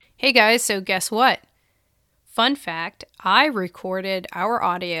Hey guys, so guess what? Fun fact, I recorded our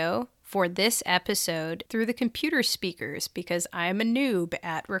audio for this episode through the computer speakers because I'm a noob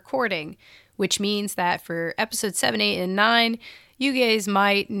at recording, which means that for episode 7, 8, and 9, you guys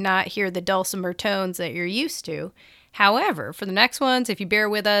might not hear the dulcimer tones that you're used to. However, for the next ones, if you bear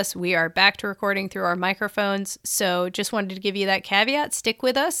with us, we are back to recording through our microphones, so just wanted to give you that caveat. Stick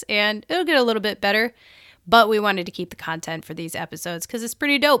with us, and it'll get a little bit better. But we wanted to keep the content for these episodes because it's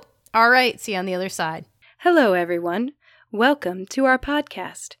pretty dope. All right, see you on the other side. Hello, everyone. Welcome to our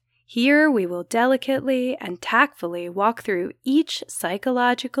podcast. Here we will delicately and tactfully walk through each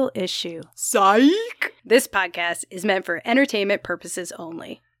psychological issue. Psych! This podcast is meant for entertainment purposes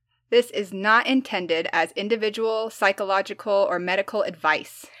only. This is not intended as individual, psychological, or medical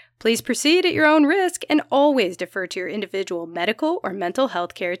advice. Please proceed at your own risk and always defer to your individual medical or mental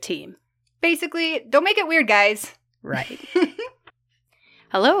health care team. Basically, don't make it weird, guys. Right.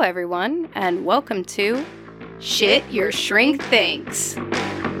 Hello, everyone, and welcome to Shit Your Shrink Thinks.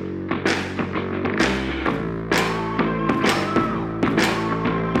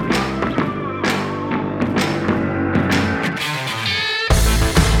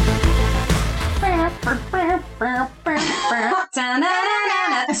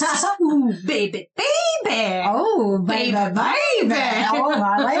 Ooh, baby, baby. Oh, baby, baby. Oh,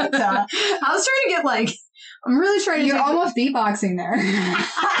 I like that. I was trying to get I'm really trying to. You're almost beatboxing there.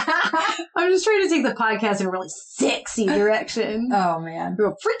 I'm just trying to take the podcast in a really sexy direction. Oh, man.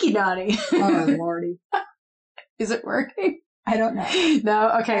 Real freaky naughty. Oh, lordy. Is it working? I don't know. No?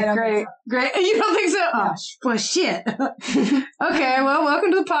 Okay, I don't great. think Great. You don't think so? Oh, well, shit. Okay, well,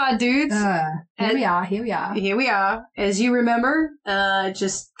 welcome to the pod, dudes. Here we are. Here we are. As you remember,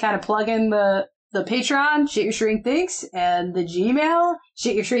 just kind of plug in the Patreon, Shit Your Shrink Thinks, and the Gmail,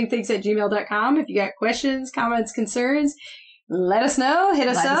 shityourshrinkThinks@gmail.com. If you got questions, comments, concerns, let us know. Hit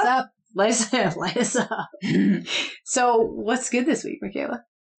us up. Let us up. So, what's good this week, Michaela?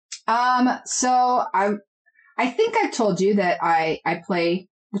 So I think I've told you that I play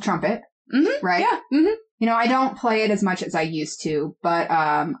the trumpet, right? Yeah. Mm-hmm. You know, I don't play it as much as I used to, but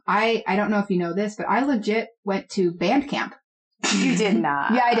I don't know if you know this, but I legit went to band camp. You did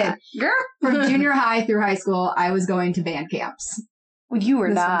not. Yeah, I did. Girl. From junior high through high school, I was going to band camps. You were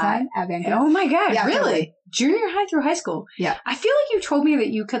This one not. time at band camp. Oh my God, Yeah, really? totally. Junior high through high school? Yeah. I feel like you told me that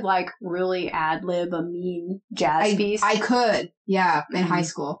you could really ad-lib a mean jazz piece. I could, yeah, in high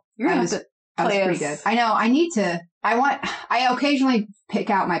school. You're gonna I have was to pretty play good. I know, I occasionally pick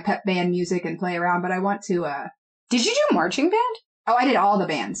out my pep band music and play around, but I want to, Did you do marching band? oh, I did all the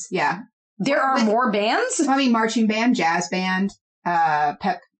bands, yeah. There are more bands? I mean, marching band, jazz band,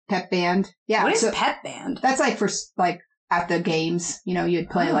 pep band. Yeah. What is so pep band? that's for at the games, you'd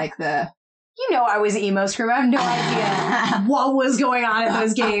play the... I was emo scream. I have no idea what was going on at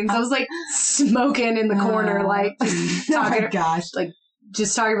those games. I was smoking in the corner, just oh my talking, gosh.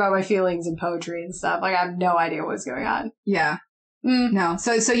 just talking about my feelings and poetry and stuff. I have no idea what was going on. Yeah. No.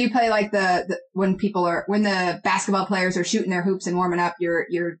 So you play the when the basketball players are shooting their hoops and warming up, you're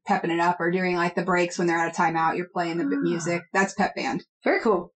pepping it up, or during the breaks when they're out of timeout, you're playing the music. That's pep band. Very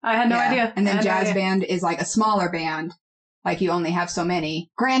cool. I had no idea. And then jazz band is a smaller band. You only have so many.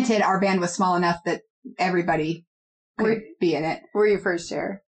 Granted, our band was small enough that everybody could be in it. Were you first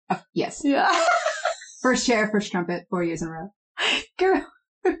chair? Yes. Yeah. First chair, first trumpet, 4 years in a row. Girl.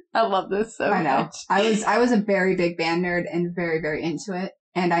 I love this so I know. much. I was a very big band nerd and very, very into it.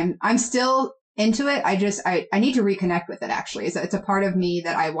 And I'm still into it. I need to reconnect with it, actually. It's a part of me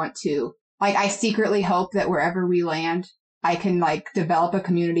that I want to, I secretly hope that wherever we land, I can develop a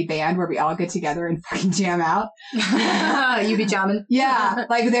community band where we all get together and fucking jam out. You be jamming? Yeah.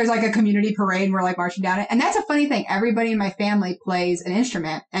 There's a community parade and we're marching down it. And that's a funny thing. Everybody in my family plays an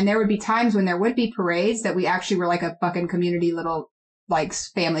instrument. And there would be times when there would be parades that we actually were a fucking community little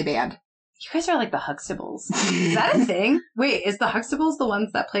family band. You guys are like the Huxtables. Is that a thing? Wait, is the Huxtables the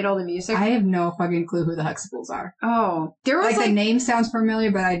ones that played all the music? I have no fucking clue who the Huxtables are. Oh. There was the name sounds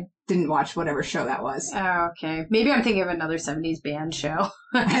familiar, but I didn't watch whatever show that was. Oh, okay. Maybe I'm thinking of another 70s band show.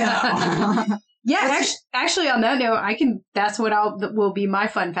 Yeah, actually on that note, that's what will be my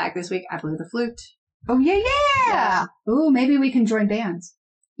fun fact this week. I blew the flute. Oh, yeah. Ooh, maybe we can join bands.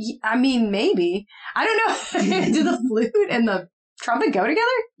 I mean, maybe. I don't know. Do the flute and the trumpet go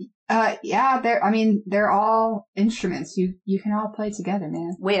together? Yeah, they're all instruments. You can all play together,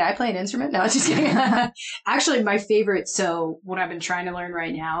 man. Wait, I play an instrument? No, just kidding. Actually, my favorite, so what I've been trying to learn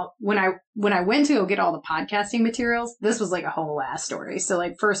right now, when I went to go get all the podcasting materials, this was a whole ass story. So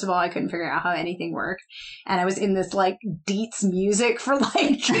first of all, I couldn't figure out how anything worked. And I was in this Dietz music for an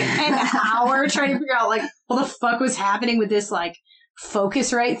hour trying to figure out what the fuck was happening with this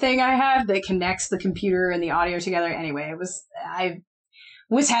Focusrite thing I have that connects the computer and the audio together. Anyway, I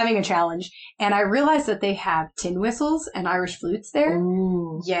was having a challenge, and I realized that they have tin whistles and Irish flutes there.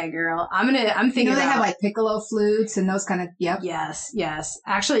 Ooh. Yeah, girl. I'm thinking they about, have like piccolo flutes and those kind of, yep. Yes.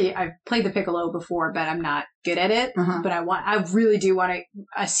 Actually, I've played the piccolo before, but I'm not good at it. Uh-huh. But I really do want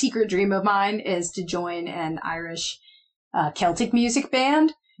a secret dream of mine is to join an Irish Celtic music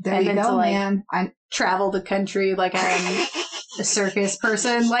band. There and you then go, to, like, man. travel the country like I'm a circus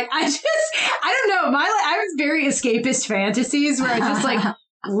person. Like, I don't know. I was very escapist fantasies where I just like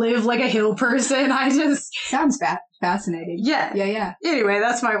live like a hill person. Sounds fascinating. Yeah. Yeah. Anyway,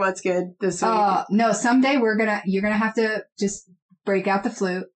 that's my what's good this week. No, someday you're gonna have to just break out the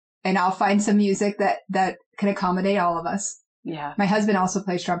flute, and I'll find some music that can accommodate all of us. Yeah. My husband also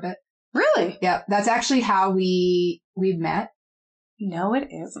plays trumpet. Really? Yeah, that's actually how we met. No, it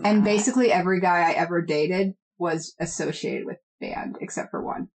isn't. And basically every guy I ever dated was associated with band except for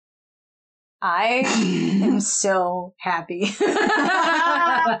one. I am so happy.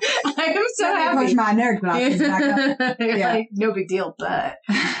 I am so happy. Push my nerd glasses back up. Yeah. Like, no big deal, but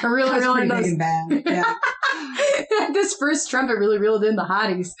I really pretty knows. big and bad. Yeah. This first trumpet really reeled in the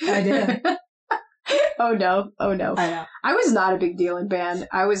hotties. I did. Oh no. I know. I was not a big deal in band.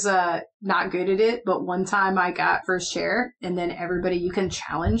 I was not good at it, but one time I got first chair, and then you can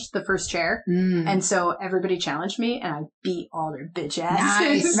challenge the first chair. Mm. And so everybody challenged me, and I beat all their bitch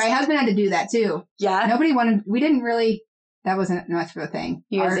asses. Nice. My husband had to do that too. Yeah. That wasn't much of a thing.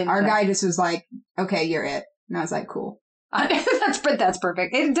 He was Our guy just was like, okay, you're it. And I was like, cool. That's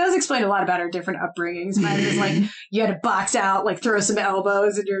perfect. It does explain a lot about our different upbringings. Mine was like, you had to box out, like throw some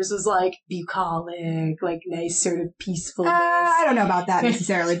elbows, and yours was like bucolic, like nice sort of peacefulness. I don't know about that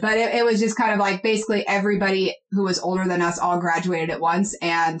necessarily, but it was just kind of like basically everybody who was older than us all graduated at once.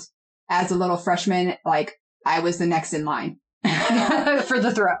 And as a little freshman, like I was the next in line. For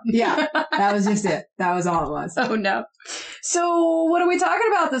the throw. Yeah, that was just it. That was all it was. Oh no. So what are we talking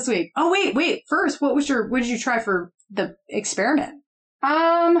about this week? Oh wait. First, what did you try for the experiment?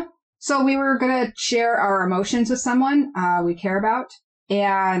 So we were gonna share our emotions with someone we care about.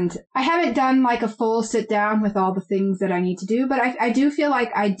 And I haven't done like a full sit down with all the things that I need to do, but I do feel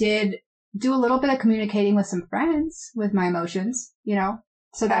like I did do a little bit of communicating with some friends with my emotions, you know?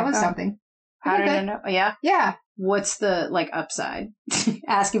 So that was something. I don't know. Yeah? Yeah. What's the like upside?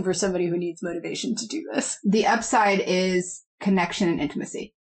 Asking for somebody who needs motivation to do this. The upside is connection and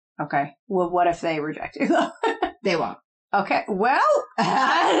intimacy. Okay. Well, what if they reject you though? They won't. Okay. Well,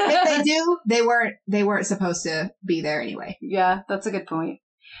 if they do, they weren't supposed to be there anyway. Yeah, that's a good point.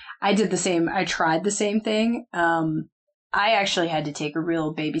 I did the same. I tried the same thing. I actually had to take a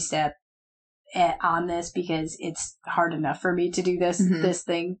real baby step on this because it's hard enough for me to do this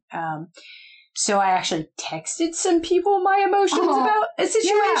thing. So I actually texted some people my emotions about a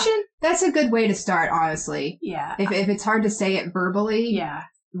situation. Yeah, that's a good way to start, honestly. Yeah. If it's hard to say it verbally, yeah,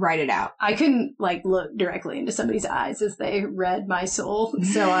 write it out. I couldn't like look directly into somebody's eyes as they read my soul.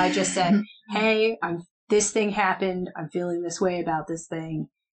 So I just said, hey, this thing happened. I'm feeling this way about this thing.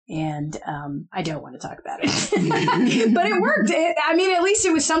 And I don't want to talk about it. But it worked. I mean, at least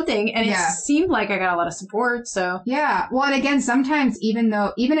it was something. And it seemed like I got a lot of support. So yeah. Well, and again, sometimes even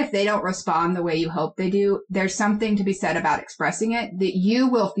if they don't respond the way you hope they do, there's something to be said about expressing it that you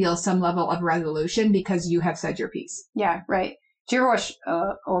will feel some level of resolution because you have said your piece. Yeah, right. Do you ever watch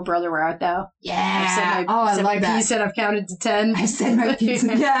Oh Brother, Where Art Thou? Yeah. I love that. Piece and I've counted to 10. I said my piece.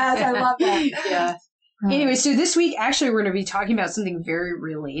 Yes, I love that. Yeah. Anyway, so this week, actually, we're going to be talking about something very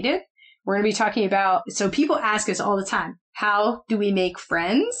related. We're going to be talking about, so people ask us all the time, how do we make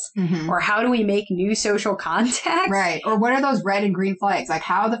friends? Mm-hmm. Or how do we make new social contacts? Right. Or what are those red and green flags? Like,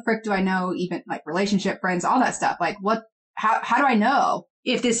 how the frick do I know even, like, relationship, friends, all that stuff? Like, how do I know?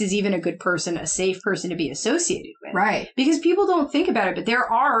 If this is even a good person, a safe person to be associated with. Right. Because people don't think about it, but there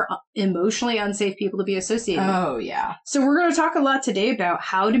are emotionally unsafe people to be associated with. Oh, yeah. So we're going to talk a lot today about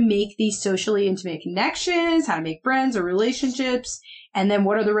how to make these socially intimate connections, how to make friends or relationships, and then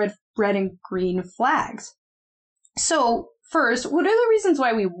what are the red and green flags. So first, what are the reasons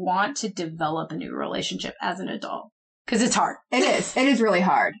why we want to develop a new relationship as an adult? Because it's hard. It is. It is really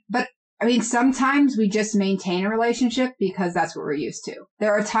hard. But I mean, sometimes we just maintain a relationship because that's what we're used to.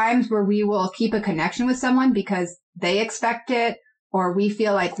 There are times where we will keep a connection with someone because they expect it, or we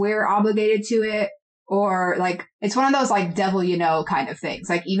feel like we're obligated to it, or like, it's one of those like devil you know kind of things.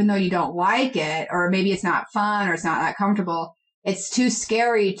 Like, even though you don't like it, or maybe it's not fun or it's not that comfortable, it's too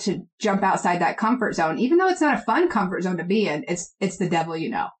scary to jump outside that comfort zone. Even though it's not a fun comfort zone to be in, it's the devil you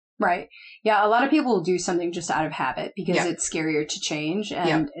know. Right. Yeah, a lot of people will do something just out of habit because Yep. it's scarier to change and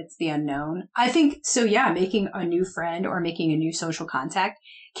Yep. it's the unknown. I think, so yeah, making a new friend or making a new social contact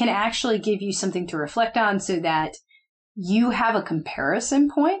can actually give you something to reflect on so that you have a comparison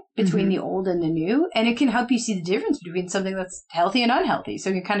point between the old and the new, and it can help you see the difference between something that's healthy and unhealthy. So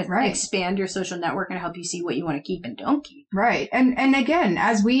you can kind of Right. expand your social network and help you see what you want to keep and don't keep. Right. And again,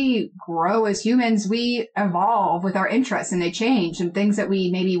 as we grow as humans, we evolve with our interests and they change, and things that we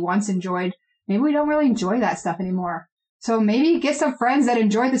maybe once enjoyed, maybe we don't really enjoy that stuff anymore. So maybe get some friends that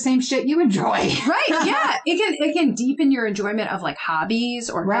enjoy the same shit you enjoy. Right. Yeah. It can deepen your enjoyment of like hobbies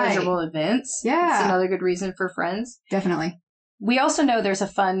or Right. pleasurable events. Yeah. It's another good reason for friends. Definitely. We also know there's a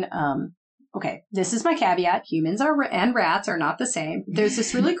fun, okay, this is my caveat. Humans and rats are not the same. There's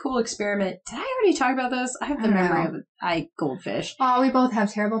this really cool experiment. Did I already talk about this? I have the I don't memory know. of goldfish. Oh, we both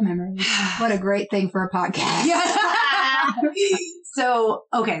have terrible memories. What a great thing for a podcast. Yeah. So,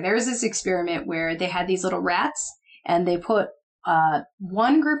 okay, there's this experiment where they had these little rats and they put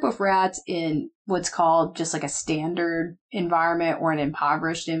one group of rats in what's called just like a standard environment or an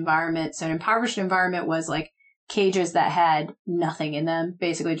impoverished environment. So an impoverished environment was like cages that had nothing in them,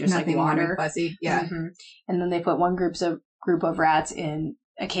 basically just Nothing like warm water. and fuzzy. Yeah. Mhm. And then they put one group of rats in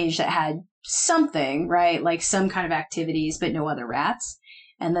a cage that had something, right? Like some kind of activities, but no other rats.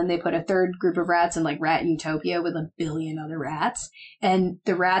 And then they put a third group of rats in like Rat Utopia with a billion other rats. And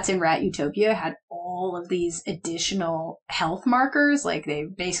the rats in Rat Utopia had all of these additional health markers. Like they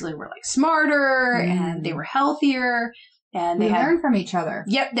basically were like smarter and they were healthier and We they had, learn from each other.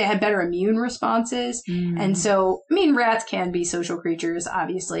 yep, they had better immune responses. And so, I mean, rats can be social creatures,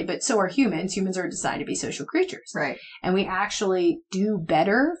 obviously, but so are humans. Humans are designed to be social creatures. Right. And we actually do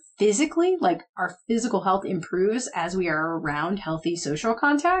better physically, like our physical health improves as we are around healthy social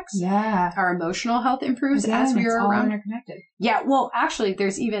contacts. Yeah. Our emotional health improves Again, as we it's are all around. interconnected. Yeah, well, actually,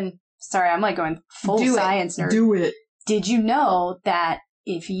 there's even, sorry, I'm like going full Do it. science nerd. Do it. Did you know that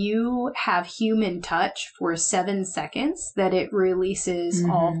if you have human touch for 7 seconds, that it releases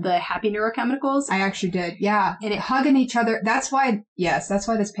all of the happy neurochemicals? I actually did. Yeah. And it- hugging each other. That's why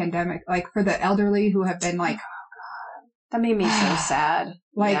this pandemic, like for the elderly who have been like, That made me so sad.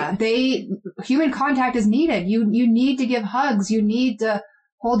 like Yeah. human contact is needed. You need to give hugs. You need to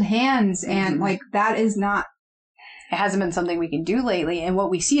hold hands. And like, that is not, It hasn't been something we can do lately. And what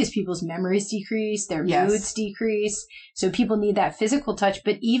we see is people's memories decrease, their Yes. moods decrease. So people need that physical touch,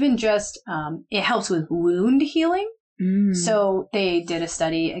 but even just, it helps with wound healing. So they did a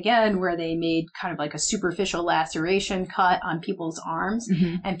study again where they made kind of like a superficial laceration cut on people's arms,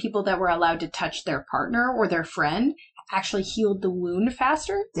 and people that were allowed to touch their partner or their friend actually healed the wound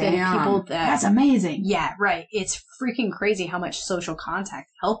faster than people that. That's amazing. Yeah, right. It's freaking crazy how much social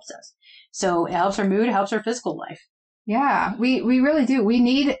contact helps us. So it helps our mood, it helps our physical life. Yeah, we really do. We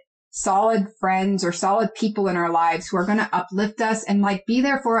need solid friends or solid people in our lives who are going to uplift us and like be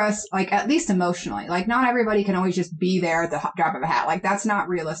there for us, like at least emotionally. Like not everybody can always just be there at the drop of a hat. Like that's not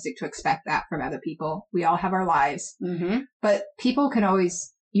realistic to expect that from other people. We all have our lives, but people can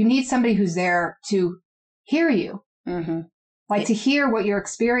always, you need somebody who's there to hear you, like to hear what you're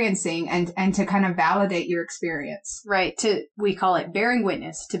experiencing and to kind of validate your experience. Right. We call it bearing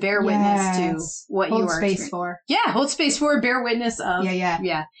witness, to bear witness to what Hold you are space experiencing. for. Yeah, hold space for, bear witness of.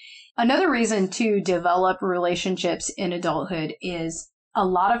 Yeah. Another reason to develop relationships in adulthood is a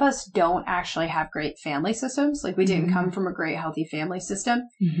lot of us don't actually have great family systems. Like we didn't come from a great, healthy family system.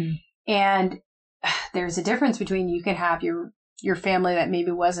 And there's a difference between you can have your family that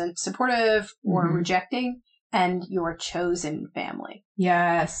maybe wasn't supportive or rejecting and your chosen family.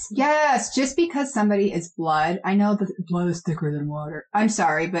 Yes. Just because somebody is blood, I know that blood is thicker than water. I'm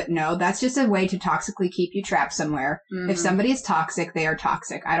sorry, but no, that's just a way to toxically keep you trapped somewhere. If somebody is toxic, they are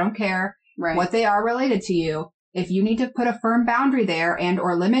toxic. I don't care what they are related to you. If you need to put a firm boundary there and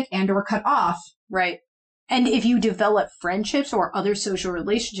or limit and or cut off. Right. And if you develop friendships or other social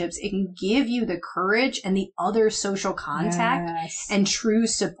relationships, it can give you the courage and the other social contact and true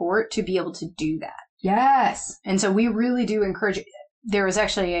support to be able to do that. Yes. And so we really do encourage. There was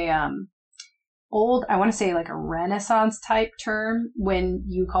actually a I want to say like a Renaissance type term when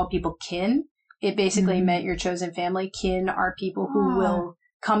you call people kin. It basically meant your chosen family. Kin are people who will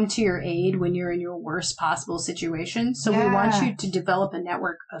come to your aid when you're in your worst possible situation. So we want you to develop a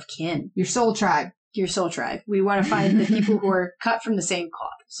network of kin. Your soul tribe. Your soul tribe. We want to find the people who are cut from the same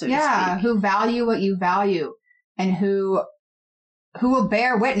cloth, so to speak. Who value what you value and who will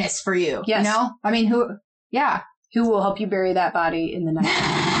bear witness for you. Yes. You know? I mean, who will help you bury that body in the night.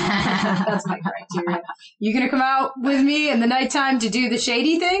 That's my criteria. You gonna come out with me in the nighttime to do the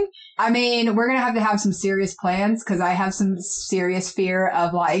shady thing? I mean, we're going to have some serious plans because I have some serious fear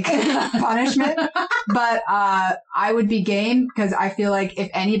of like punishment. But I would be game because I feel like if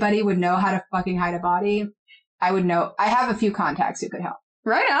anybody would know how to fucking hide a body, I would know. I have a few contacts who could help.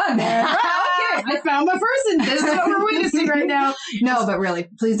 Right on there. Okay, I found the person. This is what we're witnessing right now. No, but really,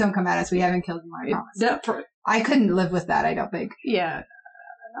 please don't come at us. We haven't killed you, I promise. I couldn't live with that, I don't think. Yeah.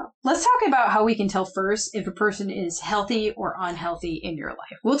 Let's talk about how we can tell first if a person is healthy or unhealthy in your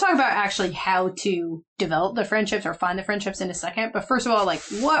life. We'll talk about actually how to develop the friendships or find the friendships in a second. But first of all, like,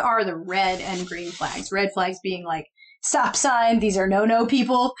 what are the red and green flags? Red flags being like stop sign. These are no-no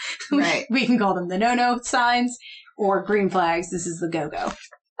people. Right. We can call them the no-no signs. Or green flags. This is the go-go.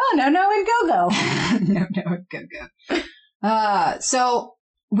 Oh, no-no and go-go. No, go-go. So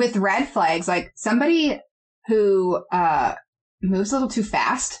with red flags, like somebody who moves a little too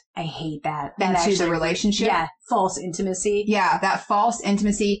fast. I hate that. Into the relationship. Yeah. False intimacy. Yeah. That false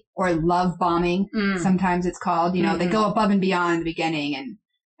intimacy or love bombing. Sometimes it's called, you know, they go above and beyond in the beginning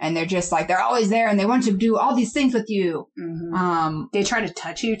and they're just like, they're always there and they want to do all these things with you. They try to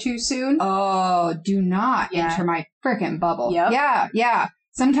touch you too soon. Oh, do not enter my frickin' bubble. Yep. Yeah.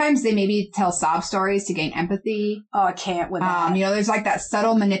 Sometimes they maybe tell sob stories to gain empathy. Oh, I can't with that. You know, there's like that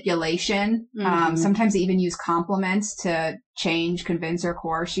subtle manipulation. Sometimes they even use compliments to change, convince, or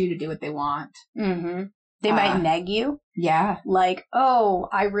coerce you to do what they want. They might neg you. Yeah. Like, oh,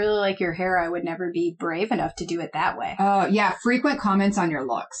 I really like your hair. I would never be brave enough to do it that way. Oh, yeah. Frequent comments on your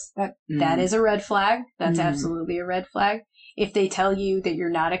looks. That is a red flag. That's absolutely a red flag. If they tell you that you're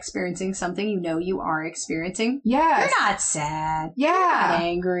not experiencing something you know you are experiencing, yes. You're not sad. Yeah. You're not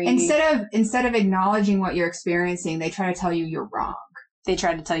angry. Instead of acknowledging what you're experiencing, they try to tell you you're wrong. They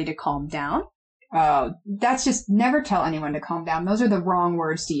try to tell you to calm down. Oh, that's just never tell anyone to calm down. Those are the wrong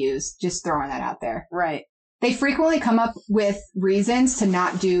words to use. Just throwing that out there. Right. They frequently come up with reasons to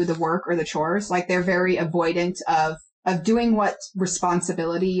not do the work or the chores. Like they're very avoidant of doing what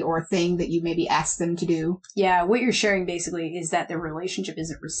responsibility or thing that you maybe asked them to do. Yeah, what you're sharing basically is that the relationship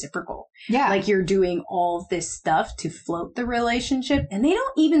isn't reciprocal. Yeah. Like you're doing all this stuff to float the relationship, and they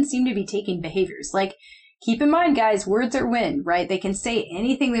don't even seem to be taking behaviors. Like, keep in mind, guys, words are wind, right? They can say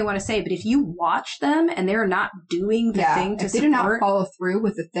anything they want to say, but if you watch them and they're not doing the thing to if they do not follow through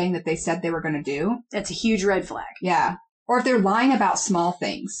with the thing that they said they were going to do, that's a huge red flag. Yeah. Or if they're lying about small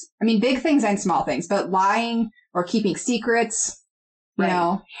things. I mean, big things and small things, but lying or keeping secrets, you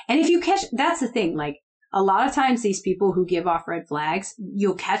know. And if you catch, that's the thing, like, a lot of times these people who give off red flags,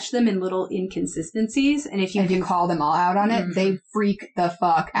 you'll catch them in little inconsistencies. And if you call them all out on it, they freak the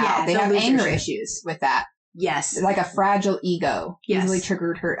fuck out. Yeah, they have anger issues with that. Yes. Like a fragile ego. Yes. Easily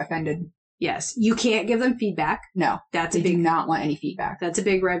triggered, hurt, offended. Yes. You can't give them feedback. No. They do not want any feedback. That's a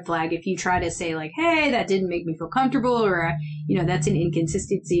big red flag. If you try to say like, hey, that didn't make me feel comfortable, or, you know, that's an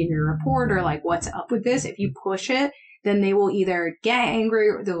inconsistency in your report, or like, what's up with this? If you push it, then they will either get angry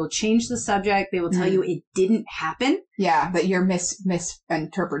or they will change the subject. They will tell you it didn't happen. Yeah, that you're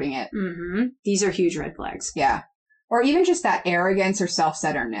misinterpreting it. These are huge red flags. Yeah. Or even just that arrogance or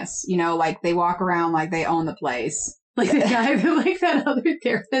self-centeredness. You know, like they walk around like they own the place. Like the guy that, like that other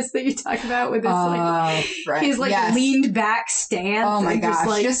therapist that you talked about with his his leaned back stance. Oh my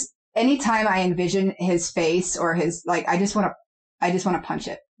gosh. Just anytime I envision his face or his, like, I just want to punch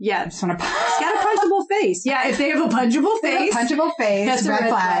it. Yeah. I just want to punch. It's got a punchable face. Yeah. If they have a punchable face. That's a red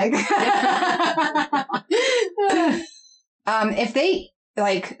flag. If they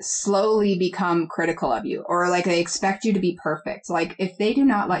like slowly become critical of you or like they expect you to be perfect, like if they do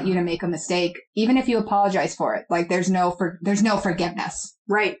not let you to make a mistake, even if you apologize for it, like there's no forgiveness.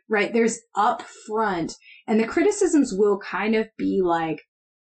 Right. There's upfront, and the criticisms will kind of be like,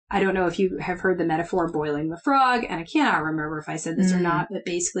 I don't know if you have heard the metaphor boiling the frog, and I cannot remember if I said this or not, but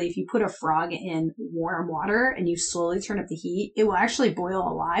basically if you put a frog in warm water and you slowly turn up the heat, it will actually boil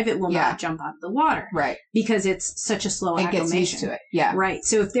alive. It will not jump out of the water. Right. Because it's such a slow acclimation. It gets used to it. Yeah. Right.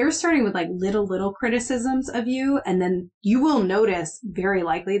 So if they're starting with like little criticisms of you, and then you will notice very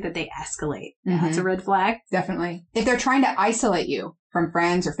likely that they escalate. That's a red flag. Definitely. If they're trying to isolate you from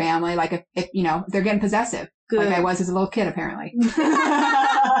friends or family, like if you know, they're getting possessive. Good. Like I was as a little kid, apparently.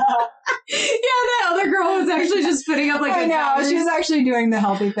 Yeah, that other girl was actually just putting up like I know, she was actually doing the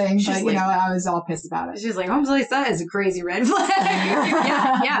healthy thing, but like, you know, I was all pissed about it. She's like, "Mom's like, that is a crazy red flag."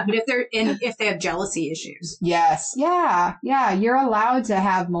 yeah. But if they have jealousy issues, yes, yeah, you're allowed to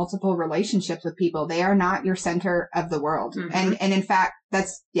have multiple relationships with people. They are not your center of the world, and in fact,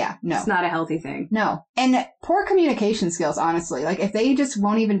 no. It's not a healthy thing. No. And poor communication skills, honestly. Like, if they just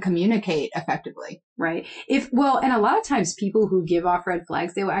won't even communicate effectively. Right. And a lot of times people who give off red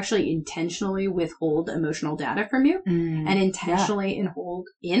flags, they will actually intentionally withhold emotional data from you and intentionally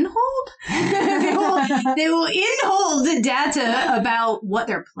inhold? They will inhold the data about what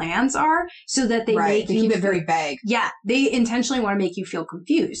their plans are so that they make they keep it very vague. Yeah. They intentionally want to make you feel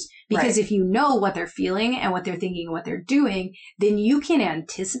confused because if you know what they're feeling and what they're thinking and what they're doing, then you can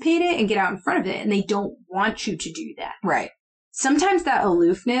anticipate it and get out in front of it. And they don't want you to do that. Right. Sometimes that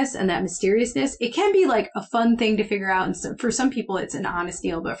aloofness and that mysteriousness, it can be like a fun thing to figure out. And for some people, it's an honest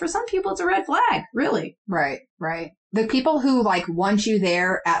deal, but for some people, it's a red flag, really. Right. The people who like want you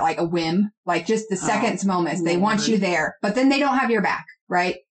there at like a whim, like just the seconds moments, they want you there, but then they don't have your back,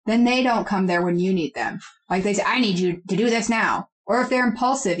 right? Then they don't come there when you need them. Like they say, I need you to do this now. Or if they're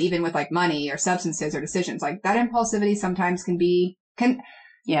impulsive, even with like money or substances or decisions, like that impulsivity sometimes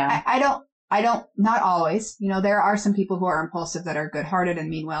I don't, not always, there are some people who are impulsive that are good-hearted and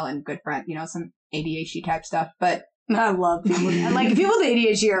mean well and good friend, some ADHD type stuff, but I love people. Like people with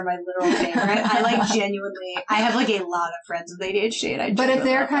ADHD are my literal favorite. I like genuinely, I have like a lot of friends with ADHD and but if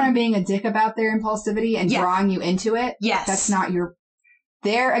they're kind of being a dick about their impulsivity and drawing you into it, that's not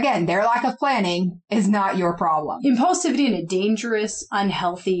their lack of planning is not your problem. Impulsivity in a dangerous,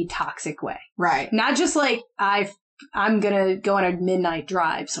 unhealthy, toxic way. Right. Not just like I'm going to go on a midnight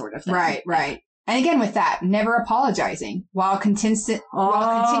drive sort of thing. Right. And again, with that, never apologizing while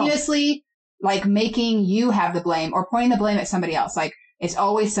continuously like making you have the blame or pointing the blame at somebody else. Like it's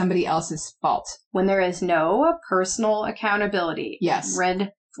always somebody else's fault. When there is no personal accountability. Yes.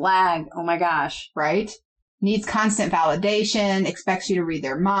 Red flag. Oh my gosh. Right. Needs constant validation, expects you to read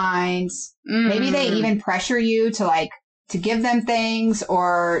their minds. Maybe they even pressure you to give them things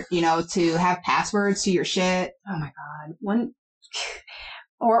or, to have passwords to your shit. Oh my God.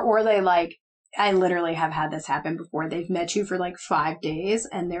 Or they I literally have had this happen before. They've met you for 5 days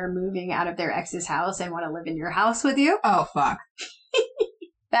and they're moving out of their ex's house and want to live in your house with you. Oh, fuck.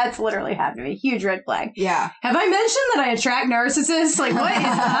 That's literally happened to me. Huge red flag. Yeah. Have I mentioned that I attract narcissists? What is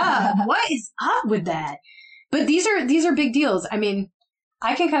up? What is up with that? But these are big deals. I mean,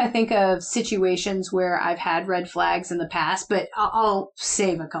 I can kind of think of situations where I've had red flags in the past, but I'll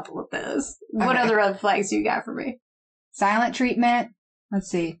save a couple of those. Okay. What other red flags do you got for me? Silent treatment. Let's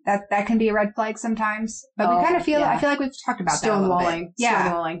see. That can be a red flag sometimes. But we kind of feel, I feel like we've talked about that a little bit.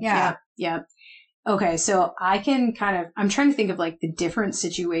 Stonewalling. Yeah. Okay. So I'm trying to think of the different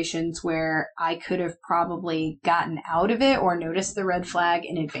situations where I could have probably gotten out of it or noticed the red flag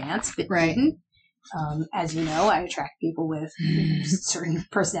in advance, but didn't. As you know, I attract people with certain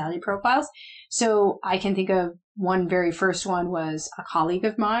personality profiles. So I can think of one very first one was a colleague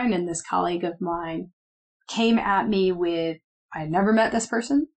of mine, and this colleague of mine came at me with, I had never met this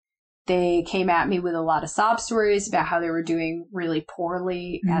person. They came at me with a lot of sob stories about how they were doing really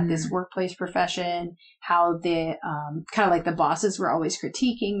poorly at this workplace profession, how the kind of the bosses were always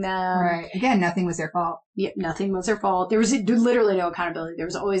critiquing them. Right. Again, nothing was their fault. Yeah, nothing was their fault. There was literally no accountability. There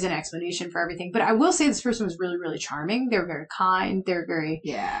was always an explanation for everything. But I will say this person was really, really charming. They're very kind. They're very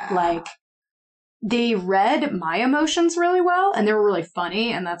they read my emotions really well, and they were really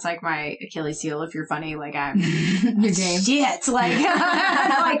funny, and that's my Achilles heel. If you're funny, I'm your game. Shit,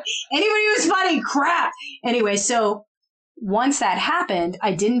 anybody who's funny, crap. Anyway, so once that happened,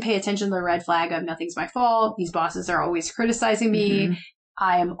 I didn't pay attention to the red flag of nothing's my fault. These bosses are always criticizing me. Mm-hmm.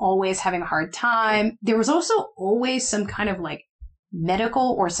 I am always having a hard time. There was also always some kind of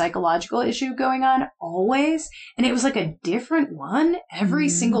medical or psychological issue going on always. And it was a different one every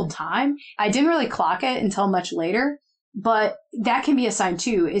single time. I didn't really clock it until much later, but that can be a sign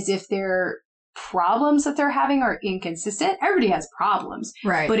too, is if their problems that they're having are inconsistent. Everybody has problems,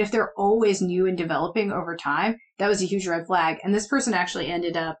 right? But if they're always new and developing over time, that was a huge red flag. And this person actually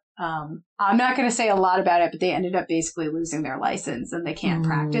ended up, I'm not going to say a lot about it, but they ended up basically losing their license and they can't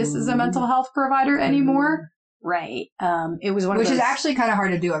practice as a mental health provider anymore. Right. It was which is actually kind of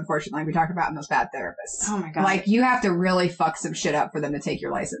hard to do, unfortunately. We talk about in those bad therapists. Oh my God. You have to really fuck some shit up for them to take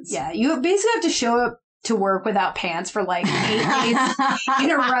your license. Yeah. You basically have to show up to work without pants for 8 days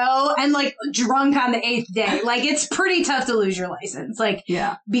in a row and drunk on the 8th day. It's pretty tough to lose your license.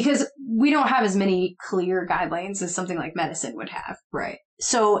 Because we don't have as many clear guidelines as something like medicine would have. Right.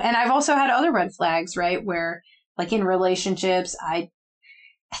 So, and I've also had other red flags, right? Where in relationships, I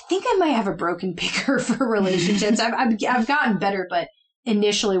think I might have a broken picker for relationships. I've gotten better, but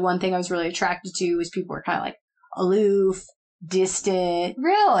initially one thing I was really attracted to was people were kind of aloof, distant.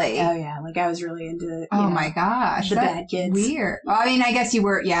 Really? Oh yeah, like I was really into. My gosh, the bad kids. Weird. Well, I mean, I guess you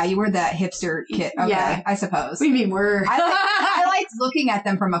were. Yeah, you were that hipster kid. Okay, Yeah. I suppose. What do you mean we're? I liked looking at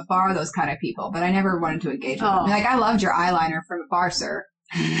them from afar. Those kind of people, but I never wanted to engage with them. Like, I loved your eyeliner from afar, sir.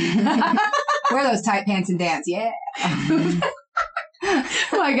 Wear those tight pants and dance, yeah.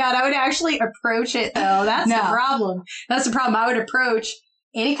 Oh my god, I would actually approach it though. That's the problem. That's the problem. I would approach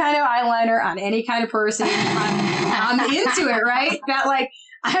any kind of eyeliner on any kind of person. I'm into it, right? That like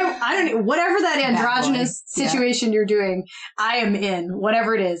I don't know, whatever that androgynous situation you're doing, I am in,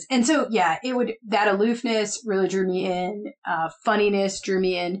 whatever it is. And so, yeah, that aloofness really drew me in, funniness drew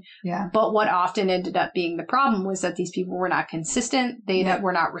me in. Yeah. But what often ended up being the problem was that these people were not consistent. They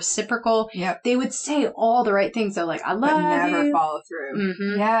were not reciprocal. Yep. They would say all the right things. They're like, I love you. But never follow through.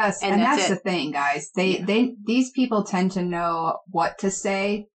 Mm-hmm. Yes. And that's the thing, guys. These people tend to know what to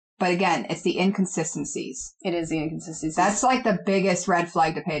say. But again, it's the inconsistencies. It is the inconsistencies. That's like the biggest red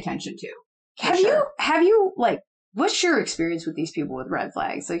flag to pay attention to. Have you, like, what's your experience with these people with red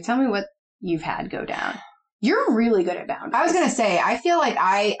flags? Like, tell me what you've had go down. You're really good at boundaries. I was going to say, I feel like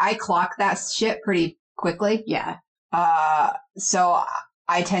I clock that shit pretty quickly. Yeah. So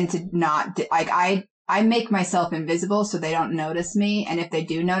I tend to not, like, I make myself invisible so they don't notice me. And if they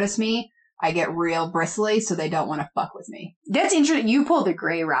do notice me, I get real bristly, so they don't want to fuck with me. That's interesting. You pull the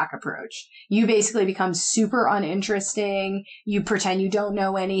gray rock approach. You basically become super uninteresting. You pretend you don't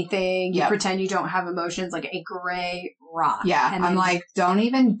know anything. You pretend you don't have emotions, like a gray rock. Yeah. And I'm like, don't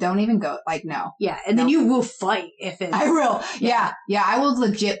even go. Like, no. Yeah. And then you will fight if it's. I will. Yeah. Yeah. I will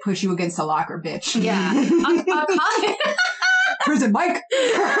legit push you against the locker, bitch. Yeah. Where's it, Mike?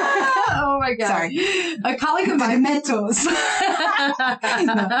 Oh my god! Sorry, a colleague of mine. Dementors. What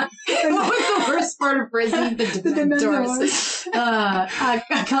was the worst part of prison? The Dementors.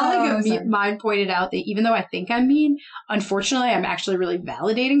 A colleague of mine pointed out that even though I think I'm mean, unfortunately, I'm actually really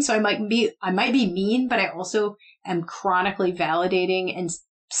validating. So I might be mean, but I also am chronically validating and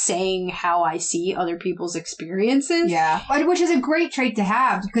saying how I see other people's experiences. Yeah. Which is a great trait to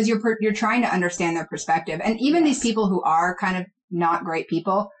have because you're trying to understand their perspective. And even these people who are kind of not great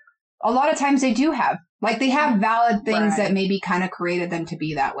people, a lot of times they have valid things that maybe kind of created them to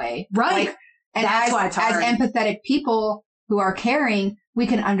be that way. Right. Like, and that's why it's hard. As empathetic people who are caring, we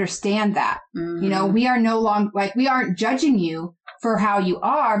can understand that. Mm-hmm. You know, we are no longer, like, we aren't judging you for how you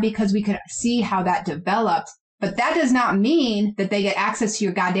are because we could see how that developed. But that does not mean that they get access to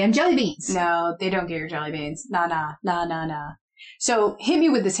your goddamn jelly beans. No, they don't get your jelly beans. Nah. So hit me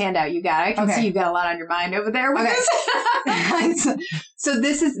with this handout you got. I can see you've got a lot on your mind over there with this. So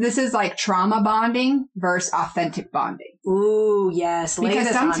this is like trauma bonding versus authentic bonding. Ooh, yes. Because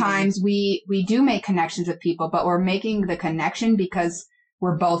sometimes we do make connections with people, but we're making the connection because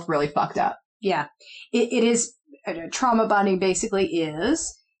we're both really fucked up. Yeah. It is, trauma bonding basically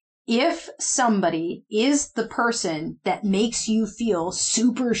is, if somebody is the person that makes you feel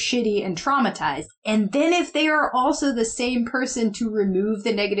super shitty and traumatized, and then if they are also the same person to remove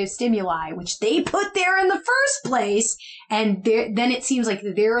the negative stimuli, which they put there in the first place, and then it seems like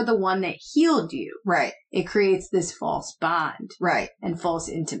they're the one that healed you. Right. It creates this false bond. Right. And false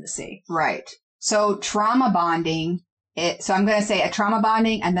intimacy. Right. So trauma bonding, so I'm going to say a trauma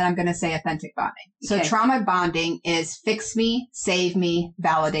bonding and then I'm going to say authentic bonding. So trauma bonding is fix me, save me,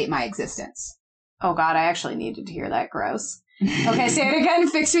 validate my existence. Oh God, I actually needed to hear that. Gross. Okay, say it again.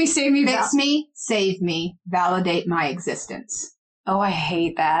 Fix me, save me. Fix me, save me, validate my existence. Oh, I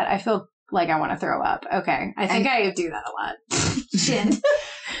hate that. I feel like I want to throw up. Okay. I think I do that a lot. Shit.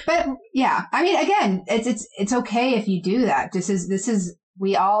 But yeah, I mean, again, it's okay if you do that. This is,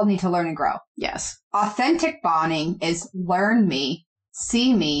 we all need to learn and grow. Yes. Authentic bonding is learn me,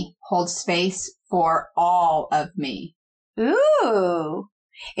 see me, hold space for all of me. Ooh.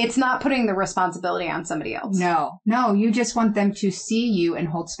 It's not putting the responsibility on somebody else. No, you just want them to see you and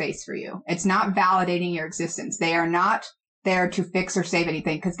hold space for you. It's not validating your existence. They are not there to fix or save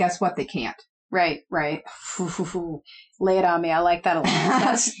anything because guess what? They can't. Right. Lay it on me. I like that a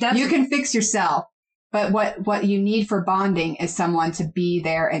lot. That's you can fix yourself. But what you need for bonding is someone to be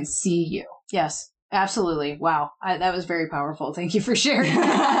there and see you. Yes, absolutely. Wow. That was very powerful. Thank you for sharing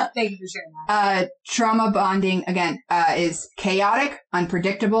that. Thank you for sharing that. Trauma bonding, again, is chaotic,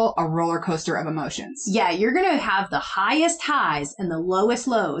 unpredictable, a roller coaster of emotions. Yeah, you're going to have the highest highs and the lowest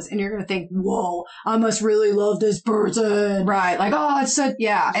lows, and you're going to think, whoa, I must really love this person. Right. Like, oh, it's so,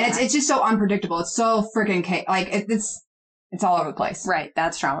 yeah. And it's just so unpredictable. It's so freaking like, it's all over the place. Right.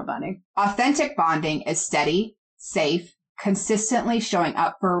 That's trauma bonding. Authentic bonding is steady, safe, consistently showing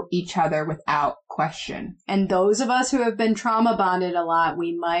up for each other without question. And those of us who have been trauma bonded a lot,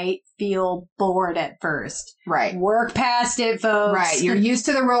 we might feel bored at first. Right. Work past it, folks. Right. You're used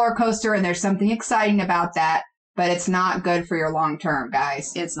to the roller coaster and there's something exciting about that, but it's not good for your long term,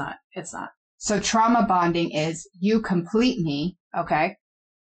 guys. It's not. It's not. So trauma bonding is you complete me, Okay.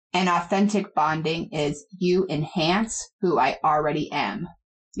 and authentic bonding is you enhance who I already am.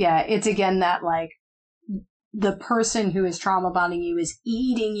 Yeah, it's again that like the person who is trauma bonding you is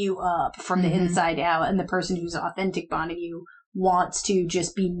eating you up from the inside out, and the person who's authentic bonding you wants to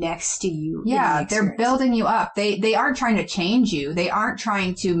just be next to you. Yeah, they're building you up. They aren't trying to change you. They aren't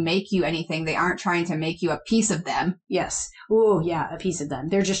trying to make you anything. They aren't trying to make you a piece of them. Yes. Oh, yeah, a piece of them.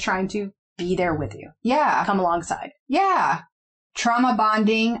 They're just trying to be there with you. Yeah. Come alongside. Yeah. Trauma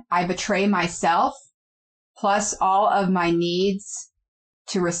bonding, I betray myself plus all of my needs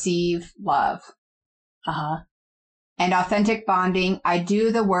to receive love. Uh-huh. And authentic bonding, I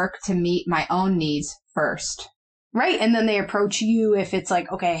do the work to meet my own needs first. Right. And then they approach you if it's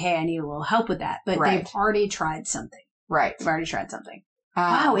like, okay, hey, I need a little help with that. But Right. they've already tried something. Right. They've already tried something.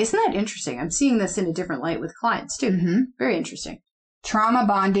 Wow, isn't that interesting? I'm seeing this in a different light with clients too. Mm-hmm. Very interesting. Trauma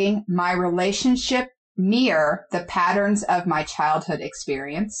bonding, my relationship mirror the patterns of my childhood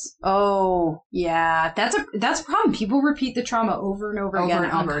experience. Oh, yeah. That's a problem. People repeat the trauma over and over again.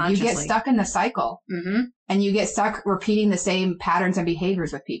 And over. You get stuck in the cycle. Mm-hmm. And you get stuck repeating the same patterns and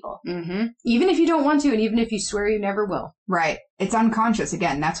behaviors with people. Mm-hmm. Even if you don't want to, and even if you swear you never will. Right. It's unconscious.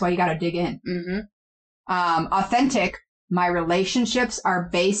 Again, that's why you got to dig in. Mm-hmm. Authentic, my relationships are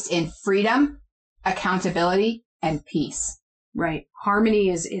based in freedom, accountability, and peace. Right. Harmony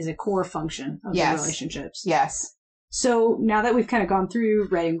is a core function of the relationships. Yes. So now that we've kind of gone through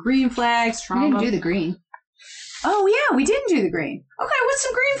red and green flags, trauma. We didn't do the green. Oh, yeah, we didn't do the green. Okay, what's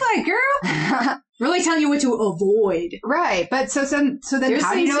some green flag, girl? Really telling you what to avoid. Right. But so then There's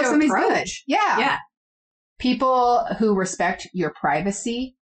how do you know if somebody's good? approach. Yeah. Yeah. People who respect your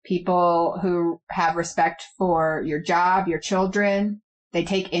privacy, people who have respect for your job, your children, they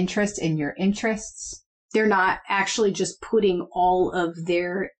take interest in your interests. They're not actually just putting all of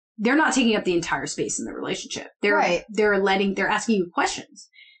they're not taking up the entire space in the relationship. They're asking you questions.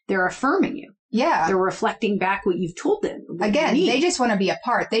 They're affirming you. Yeah. They're reflecting back what you've told them. Again, they just want to be a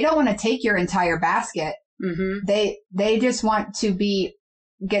part. They don't want to take your entire basket. Mm-hmm. They just want to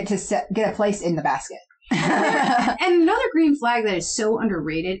get a place in the basket. And another green flag that is so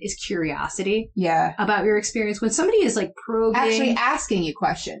underrated is curiosity. Yeah. About your experience. When somebody is like probing. Actually asking you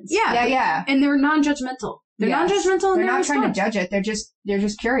questions. Yeah. Yeah. And they're non-judgmental. They're non-judgmental. They're not trying to judge it. They're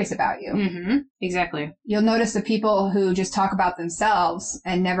just curious about you. Mm-hmm. Exactly. You'll notice the people who just talk about themselves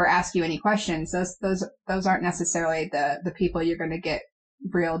and never ask you any questions. Those aren't necessarily the people you're going to get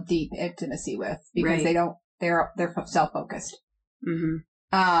real deep intimacy with, because they're self-focused.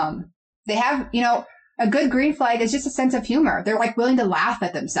 Mm-hmm. They have, a good green flag is just a sense of humor. They're like willing to laugh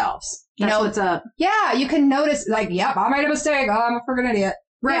at themselves. That's what's up. Yeah, you can notice like, yep, I made a mistake. Oh, I'm a freaking idiot.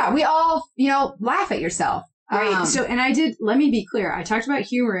 Right. Yeah, we all, laugh at yourself. Right. Let me be clear. I talked about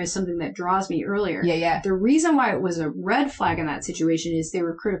humor as something that draws me earlier. Yeah. The reason why it was a red flag in that situation is they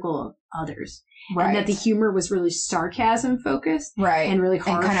were critical of others. Right. And that the humor was really sarcasm focused. Right. And really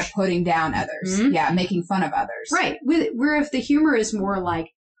harsh. And kind of putting down others. Mm-hmm. Yeah, making fun of others. Right. Where if the humor is more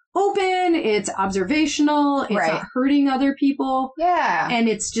like open, it's observational, it's not hurting other people. Yeah. And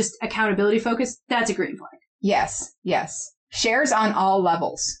it's just accountability focused, that's a green flag. Yes. Shares on all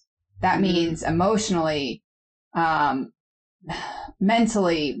levels. That means emotionally,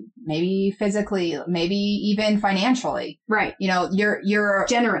 mentally, maybe physically, maybe even financially. Right. You're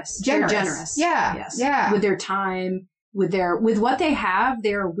generous. They're generous. Yeah. Yes. Yeah. With their time, with what they have,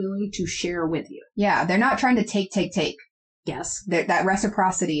 they're willing to share with you. Yeah. They're not trying to take. Yes. That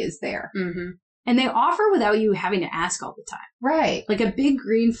reciprocity is there. Mm-hmm. And they offer without you having to ask all the time. Right. Like a big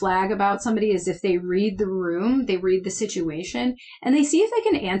green flag about somebody is if they read the room, they read the situation, and they see if they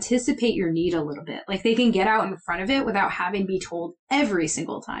can anticipate your need a little bit. Like they can get out in front of it without having to be told every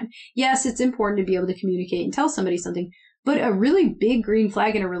single time. Yes, it's important to be able to communicate and tell somebody something, but a really big green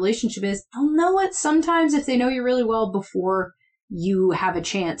flag in a relationship is they'll know it sometimes if they know you really well before you have a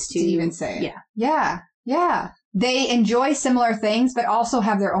chance to even say it. Yeah. Yeah. They enjoy similar things, but also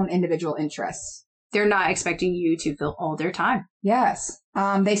have their own individual interests. They're not expecting you to fill all their time. Yes.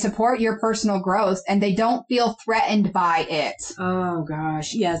 They support your personal growth and they don't feel threatened by it. Oh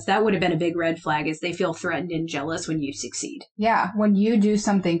gosh. Yes, that would have been a big red flag is they feel threatened and jealous when you succeed. Yeah. When you do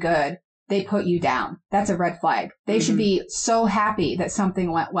something good, they put you down. That's a red flag. They should be so happy that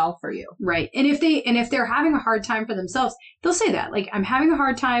something went well for you. Right. And if they're having a hard time for themselves, they'll say that. Like, I'm having a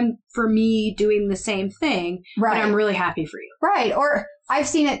hard time for me doing the same thing, Right. but I'm really happy for you. Right. Or I've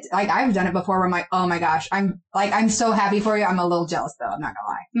seen it, like, I've done it before where I'm like, oh my gosh, I'm so happy for you. I'm a little jealous though. I'm not gonna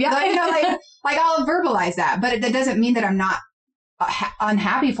lie. Yeah. Like, you know, like I'll verbalize that, but that doesn't mean that I'm not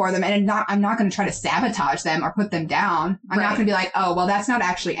unhappy for them, and I'm not going to try to sabotage them or put them down. I'm not going to be like, oh, well, that's not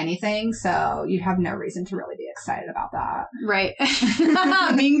actually anything, so you have no reason to really be excited about that. Right.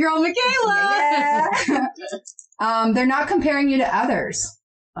 Mean girl Michaela. Yeah. They're not comparing you to others.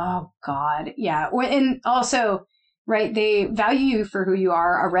 Oh God. Yeah. And also, right, they value you for who you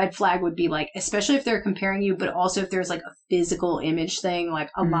are. A red flag would be like, especially if they're comparing you, but also if there's like a physical image thing, like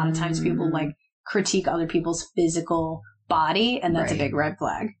a lot of times people like critique other people's physical body, and that's a big red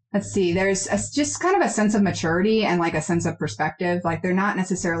flag. Let's see. There's just kind of a sense of maturity and like a sense of perspective. Like they're not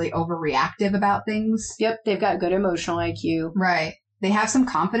necessarily overreactive about things. Yep. They've got good emotional IQ. Right. They have some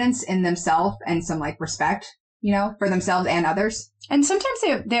confidence in themselves and some like respect, you know, for themselves and others. And sometimes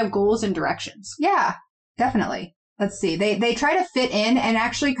they have goals and directions. Yeah, definitely. Let's see. They try to fit in and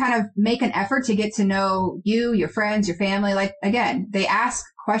actually kind of make an effort to get to know you, your friends, your family. Like, again, they ask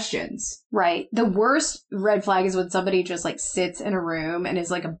questions. Right. The worst red flag is when somebody just like sits in a room and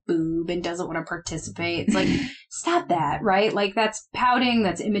is like a boob and doesn't want to participate. It's like, stop that, right? Like that's pouting,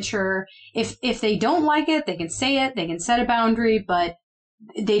 that's immature. If they don't like it, they can say it, they can set a boundary, but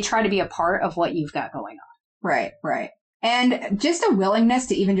they try to be a part of what you've got going on. Right, right. And just a willingness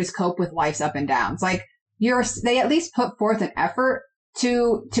to even just cope with life's up and downs. Like they at least put forth an effort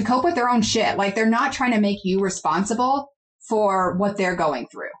to cope with their own shit. Like they're not trying to make you responsible for what they're going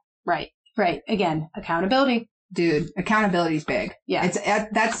through. Right. Right. Again, accountability. Dude, accountability is big. Yeah.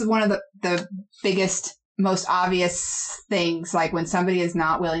 That's one of the biggest, most obvious things. Like when somebody is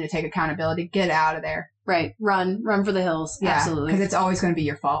not willing to take accountability, get out of there. Right. Run for the hills. Yeah, absolutely. Because it's always going to be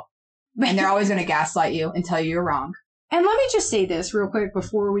your fault. And they're always going to gaslight you and tell you you're wrong. And let me just say this real quick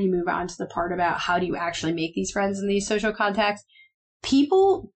before we move on to the part about how do you actually make these friends in these social contacts.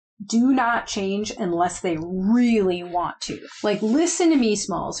 People do not change unless they really want to. Like, listen to me,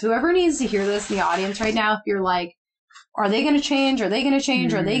 Smalls. Whoever needs to hear this in the audience right now, if you're like, are they going to change? Are they going to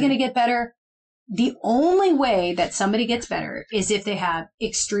change? Are they going to get better? The only way that somebody gets better is if they have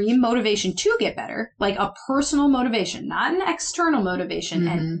extreme motivation to get better, like a personal motivation, not an external motivation,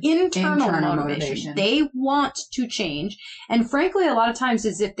 an internal motivation. They want to change. And frankly, a lot of times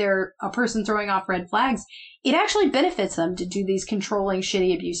is if they're a person throwing off red flags, it actually benefits them to do these controlling,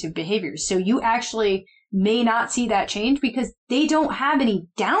 shitty, abusive behaviors. So you actually may not see that change because they don't have any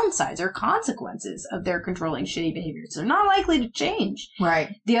downsides or consequences of their controlling, shitty behaviors. They're not likely to change.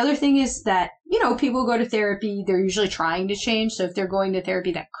 Right. The other thing is that, you know, people go to therapy, they're usually trying to change. So if they're going to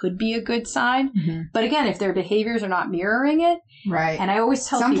therapy, that could be a good sign. But again, if their behaviors are not mirroring it. Right. And I always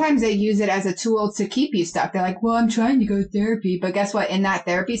tell sometimes they use it as a tool to keep you stuck. They're like, well, I'm trying to go to therapy. But guess what? In that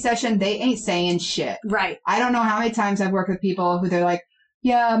therapy session, they ain't saying shit. Right. I don't know how many times I've worked with people who they're like,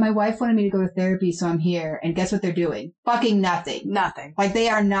 yeah, my wife wanted me to go to therapy, so I'm here. And guess what they're doing? Fucking nothing. Nothing. Like they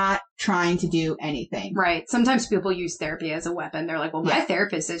are not trying to do anything. Right. Sometimes people use therapy as a weapon. They're like, well, my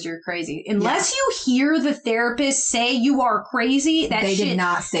therapist says you're crazy. Unless you hear the therapist say you are crazy, they did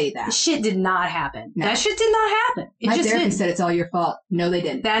not say that. Shit did not happen. No. That shit did not happen. My therapist said it's all your fault. No, they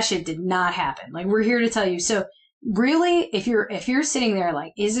didn't. That shit did not happen. Like, we're here to tell you. So really, if you're sitting there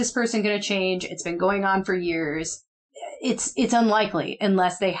like, is this person going to change? It's been going on for years. It's unlikely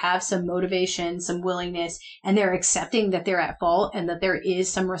unless they have some motivation, some willingness, and they're accepting that they're at fault and that there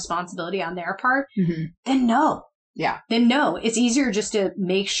is some responsibility on their part. Then no. Yeah. Then no. It's easier just to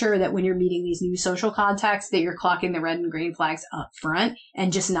make sure that when you're meeting these new social contacts that you're clocking the red and green flags up front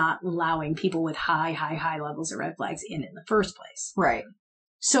and just not allowing people with high levels of red flags in the first place. Right.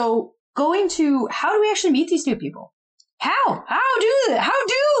 So going to how do we actually meet these new people? How do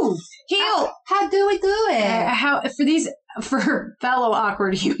we do it? For fellow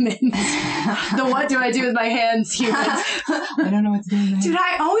awkward humans, the what do I do with my hands humans? I don't know what to do. Dude,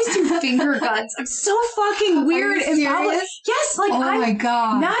 I always do finger guns. I'm so fucking weird in public. Yes, like oh my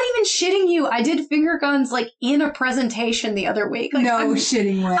god, not even shitting you. I did finger guns like in a presentation the other week. Like,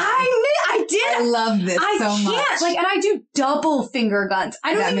 shitting way. I did. I love this so much. Like, and I do double finger guns.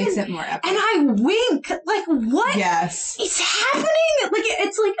 That makes it more epic. And I wink. Like, what? Yes, it's happening. Like,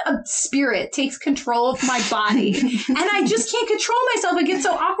 it's like a spirit takes control of my body, and I just can't control myself. I get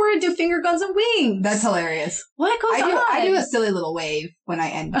so awkward and do finger guns and wings. That's hilarious. What goes on? I do a silly little wave when I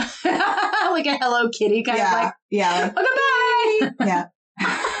end. Like a Hello Kitty kind of like. Yeah. Okay, bye. Yeah.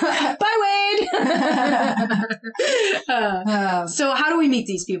 Bye, Wade. So how do we meet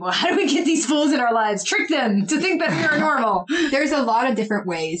these people? How do we get these fools in our lives? Trick them to think that we are normal. There's a lot of different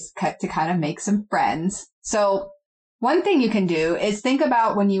ways to kind of make some friends. So one thing you can do is think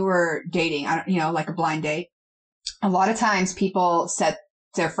about when you were dating, like a blind date. A lot of times people set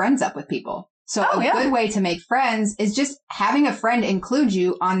their friends up with people. So good way to make friends is just having a friend include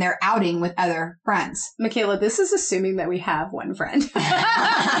you on their outing with other friends. Michaela, this is assuming that we have one friend.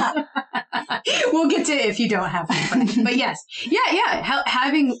 We'll get to if you don't have one friend. But yes. Yeah.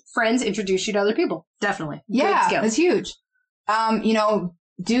 Having friends introduce you to other people. Definitely. Yeah, that's huge.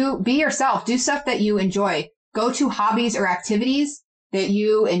 Be yourself. Do stuff that you enjoy. Go to hobbies or activities that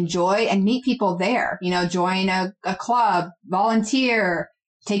you enjoy and meet people there. Join a club, volunteer,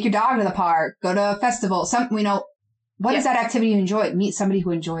 take your dog to the park, go to a festival. What is that activity you enjoy? Meet somebody who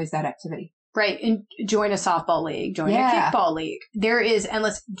enjoys that activity. Right. And join a softball league, join a kickball league. There is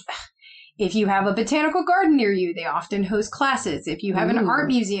endless. If you have a botanical garden near you, they often host classes. If you have an art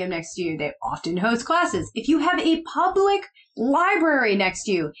museum next to you, they often host classes. If you have a public library next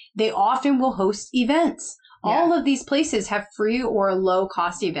to you, they often will host events. Yeah. All of these places have free or low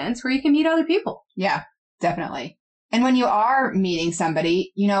cost events where you can meet other people. Yeah, definitely. And when you are meeting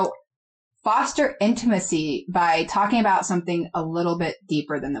somebody, foster intimacy by talking about something a little bit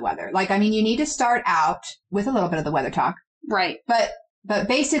deeper than the weather. You need to start out with a little bit of the weather talk. Right. But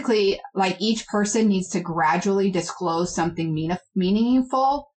basically, each person needs to gradually disclose something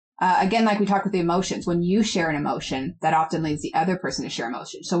meaningful. Again, like we talked with the emotions, when you share an emotion, that often leads the other person to share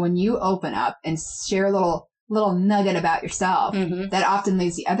emotion. So when you open up and share a little nugget about yourself, that often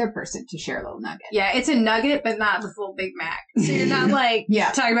leads the other person to share a little nugget. Yeah, it's a nugget, but not the full Big Mac. So you're not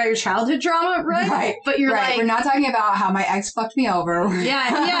talking about your childhood drama, right? But you're we're not talking about how my ex fucked me over.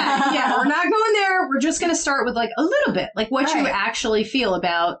 Yeah. We're not going there. We're just going to start with a little bit, what you actually feel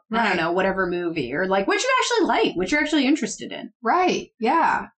about, I don't know, whatever movie, or what you actually like, what you're actually interested in. Right.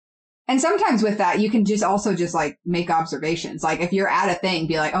 Yeah. And sometimes with that, you can just make observations. If you're at a thing,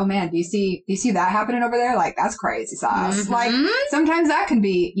 be like, oh man, do you see that happening over there? That's crazy sauce. Sometimes that can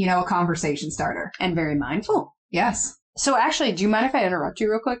be, a conversation starter. And very mindful. Yes. So actually, do you mind if I interrupt you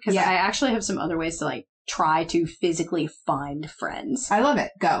real quick? Because I actually have some other ways to try to physically find friends. I love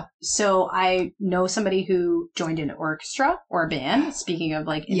it. Go. So I know somebody who joined an orchestra or a band. Speaking of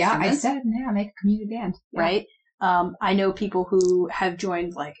instruments. Yeah, I said, make a community band. Yeah. Right. I know people who have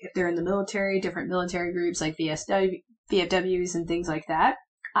joined, if they're in the military, different military groups like VFWs and things like that.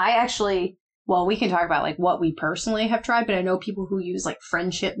 I actually, we can talk about what we personally have tried, but I know people who use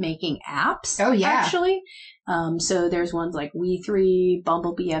friendship making apps. Oh, yeah. Actually. So there's ones like We3,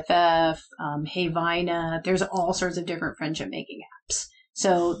 Bumble BFF, Heyvina. There's all sorts of different friendship making apps.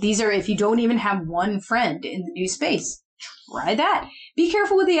 So these are, if you don't even have one friend in the new space, try that. Be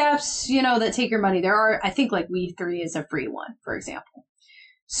careful with the apps, that take your money. There are, I think We3 is a free one, for example.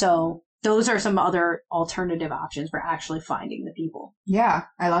 So those are some other alternative options for actually finding the people. Yeah,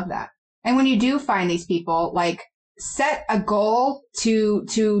 I love that. And when you do find these people, set a goal to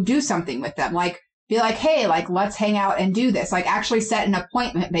do something with them. Be like, hey, let's hang out and do this. Actually set an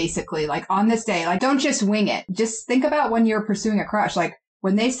appointment, basically, on this day. Don't just wing it. Just think about when you're pursuing a crush.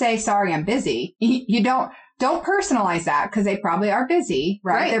 When they say, sorry, I'm busy, you don't personalize that, because they probably are busy,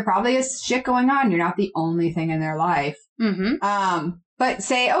 right? There probably is shit going on. You're not the only thing in their life. Mm-hmm. But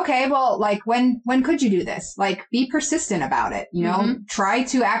say, okay, well, when could you do this? Be persistent about it, try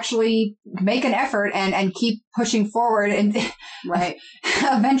to actually make an effort and keep pushing forward. And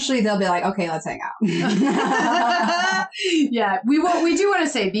eventually they'll be like, okay, let's hang out. Yeah. We do want to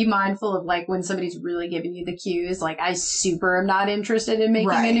say, be mindful of when somebody's really giving you the cues. I super am not interested in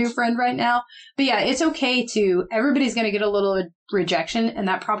making a new friend right now. But yeah, it's okay everybody's going to get a little rejection, and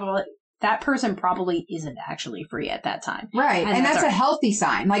that person probably isn't actually free at that time. Right. And that's a healthy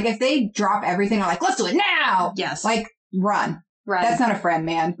sign. If they drop everything, are let's do it now. Yes. Run. Right. That's not a friend,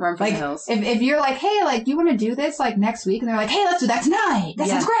 man. Run for the hills. If you're hey, do you want to do this next week? And they're hey, let's do that tonight. That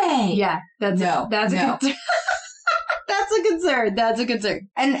sounds great. Yeah. That's a concern. That's a concern.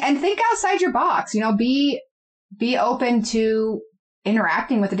 And think outside your box. Be open to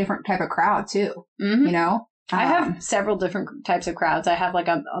interacting with a different type of crowd too. Mm-hmm. I have several different types of crowds. I have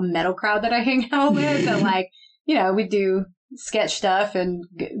a metal crowd that I hang out with, and we do sketch stuff and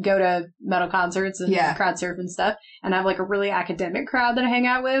go to metal concerts and crowd surf and stuff. And I have a really academic crowd that I hang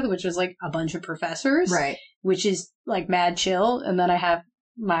out with, which is a bunch of professors, right? Which is mad chill. And then I have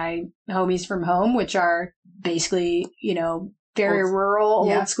my homies from home, which are basically very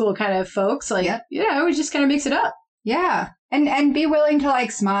rural, old school kind of folks. We just kind of mix it up. Yeah. And be willing to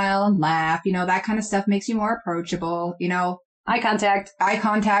smile and laugh, that kind of stuff makes you more approachable. Eye contact. Eye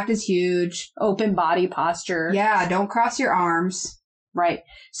contact is huge. Open body posture. Yeah, don't cross your arms. Right.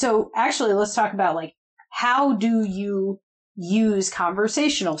 So actually, let's talk about like, how do you use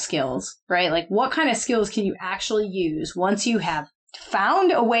conversational skills, right? Like what kind of skills can you actually use once you have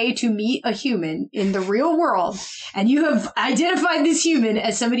found a way to meet a human in the real world and you have identified this human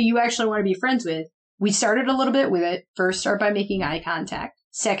as somebody you actually want to be friends with? We started a little bit with it. First, start by making eye contact.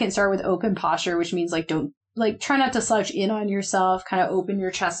 Second, start with open posture, which means like try not to slouch in on yourself, kind of open your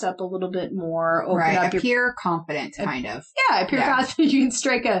chest up a little bit more. Open up appear confident, kind of. Yeah, appear confident. You can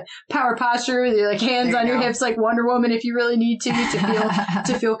strike a power posture with your like hands on your hips like Wonder Woman if you really need to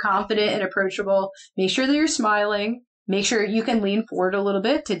feel confident and approachable. Make sure that you're smiling. Make sure you can lean forward a little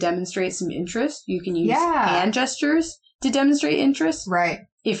bit to demonstrate some interest. You can use hand gestures to demonstrate interest. Right.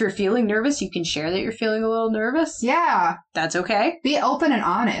 If you're feeling nervous, you can share that you're feeling a little nervous. Yeah. That's okay. Be open and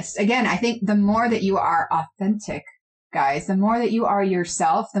honest. Again, I think the more that you are authentic, guys, the more that you are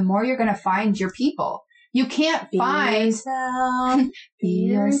yourself, the more you're going to find your people. You can't find yourself. Be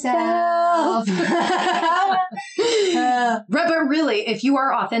yourself. But really, if you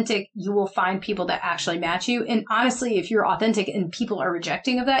are authentic, you will find people that actually match you. And honestly, if you're authentic and people are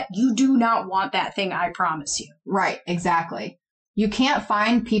rejecting of that, you do not want that thing, I promise you. Right, exactly. You can't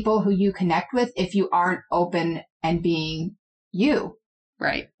find people who you connect with if you aren't open and being you.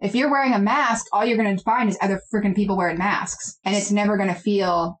 Right. If you're wearing a mask, all you're going to find is other freaking people wearing masks. And it's never going to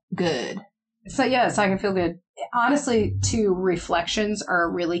feel good. So yeah, it's not going to feel good. Honestly, too, reflections are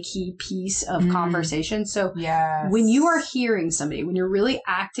a really key piece of conversation. So when you are hearing somebody, when you're really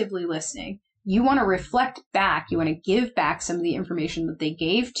actively listening, you want to reflect back. You want to give back some of the information that they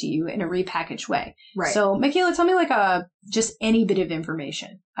gave to you in a repackaged way. Right. So, Michaela, tell me like just any bit of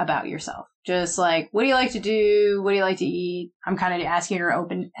information about yourself. Just like, what do you like to do? What do you like to eat? I'm kind of asking her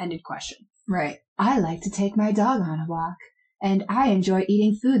open-ended question. Right. I like to take my dog on a walk, and I enjoy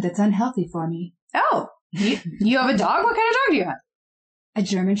eating food that's unhealthy for me. Oh, you have a dog? What kind of dog do you have? A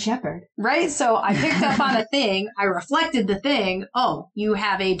German Shepherd. Right? So I picked up on a thing. I reflected the thing. Oh, you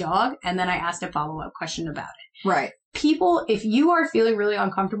have a dog? And then I asked a follow-up question about it. Right. People, if you are feeling really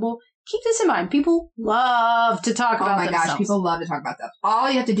uncomfortable, keep this in mind. People love to talk about themselves. Oh my gosh, people love to talk about that.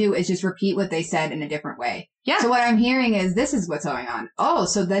 All you have to do is just repeat what they said in a different way. Yeah. So what I'm hearing is, this is what's going on. Oh,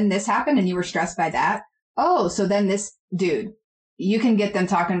 so then this happened and you were stressed by that? Oh, so then this, dude, you can get them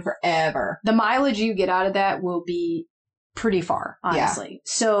talking forever. The mileage you get out of that will be pretty far, honestly. Yeah.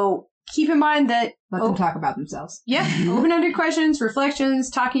 So keep in mind that... Let them talk about themselves. Yeah. Open-ended questions, reflections,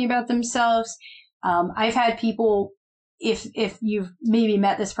 talking about themselves. I've had people, if you've maybe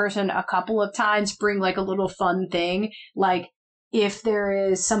met this person a couple of times, bring like a little fun thing. Like if there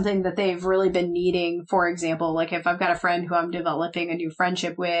is something that they've really been needing, for example, like if I've got a friend who I'm developing a new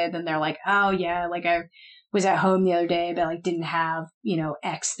friendship with and they're like, oh yeah, like I was at home the other day, but like didn't have,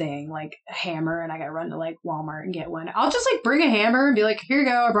 X thing, like a hammer, and I got to run to like Walmart and get one. I'll just like bring a hammer and be like, here you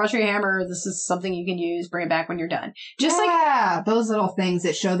go, I brought you a hammer. This is something you can use. Bring it back when you're done. Those little things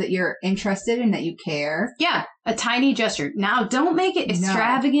that show that you're interested and that you care. Yeah. A tiny gesture. Now don't make it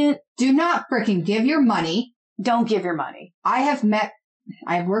extravagant. No. Do not freaking give your money. Don't give your money. I have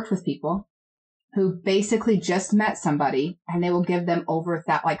worked with people who basically just met somebody and they will give them over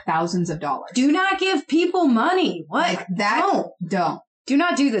thousands of dollars. Do not give people money. What? Like that? Don't. Do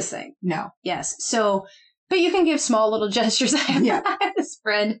not do this thing. No. Yes. So, but you can give small little gestures. I have this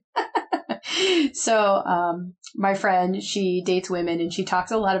friend. So, my friend, she dates women and she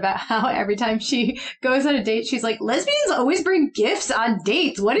talks a lot about how every time she goes on a date, she's like, lesbians always bring gifts on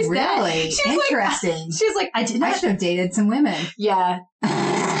dates. What is that? Really? Interesting. She's like, I should have dated some women. Yeah.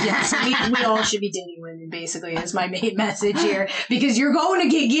 Yeah, so we all should be dating women, basically, is my main message here, because you're going to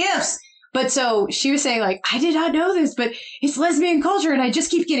get gifts. But so she was saying, like, I did not know this, but it's lesbian culture, and I just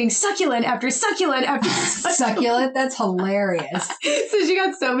keep getting succulent after succulent after succulent. Succulent? That's hilarious. So she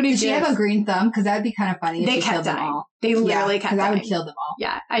got so many gifts. Did she have a green thumb? Because that would be kind of funny if they she kept killed dying. them all. They literally kept dying. I would kill them all.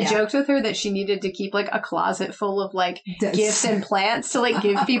 Yeah. I joked with her that she needed to keep, like, a closet full of, like, gifts and plants to, like,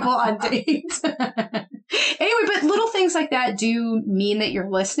 give people on dates. Anyway, but little things like that do mean that you're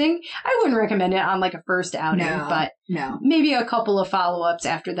listening. I wouldn't recommend it on like a first outing, but maybe a couple of follow-ups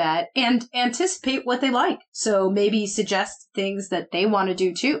after that, and anticipate what they like. So maybe suggest things that they want to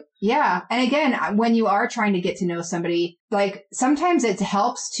do too. Yeah. And again, when you are trying to get to know somebody, like sometimes it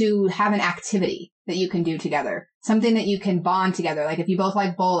helps to have an activity that you can do together. Something that you can bond together. Like if you both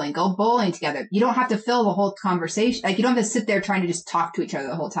like bowling, go bowling together. You don't have to fill the whole conversation. Like you don't have to sit there trying to just talk to each other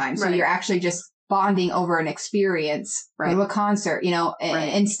the whole time. So you're actually just bonding over an experience, Right. go to a concert,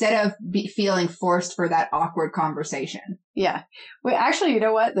 Right. instead of feeling forced for that awkward conversation. Yeah. Wait, actually, you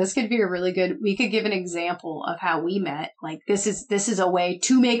know what? This could be we could give an example of how we met. Like, this is a way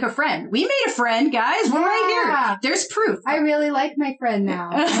to make a friend. We made a friend, guys. We're right Yeah. here. There's proof. I really like my friend now.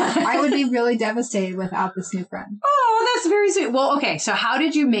 I would be really devastated without this new friend. Oh, that's very sweet. Well, okay. So how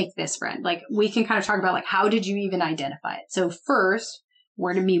did you make this friend? Like, we can kind of talk about, like, how did you even identify it? So first,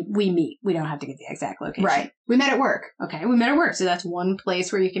 where did we meet? We don't have to get the exact location. Right. We met at work. Okay. We met at work. So that's one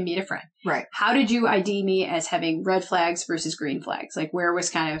place where you can meet a friend. Right. How did you ID me as having red flags versus green flags? Like, where was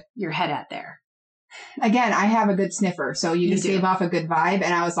kind of your head at there? Again, I have a good sniffer, so you just do. gave off a good vibe,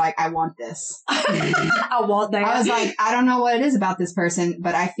 and I was like, I want this. I want that. I was like, I don't know what it is about this person,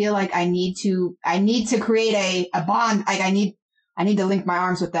 but I feel like I need to create a bond. Like, I need to link my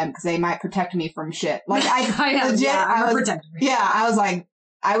arms with them because they might protect me from shit. Like, I am. legit, Yeah, I'm I a was, protector. yeah, I was like,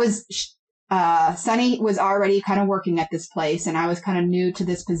 Sunny was already kind of working at this place, and I was kind of new to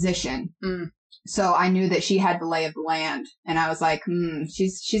this position. Mm. So I knew that she had the lay of the land, and I was like,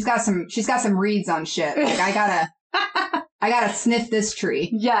 she's got some reads on shit. Like, I gotta sniff this tree.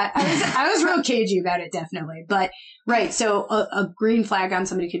 Yeah, I was real cagey about it, definitely. But right, so a green flag on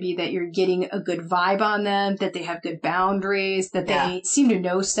somebody could be that you're getting a good vibe on them, that they have good boundaries, that they seem to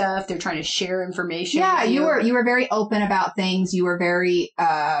know stuff, they're trying to share information. Yeah, with you were very open about things. You were very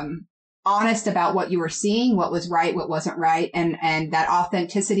honest about what you were seeing, what was right, what wasn't right, and that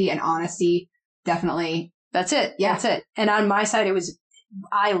authenticity and honesty definitely. That's it. Yeah. That's it. And on my side,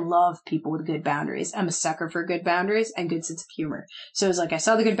 I love people with good boundaries. I'm a sucker for good boundaries and good sense of humor. So it was like, I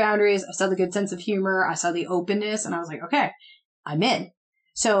saw the good boundaries, I saw the good sense of humor, I saw the openness, and I was like, okay, I'm in.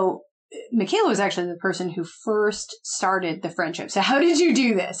 So Michaela was actually the person who first started the friendship. So how did you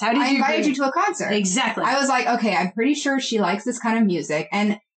do this? I invited you to a concert. Exactly. I was like, okay, I'm pretty sure she likes this kind of music.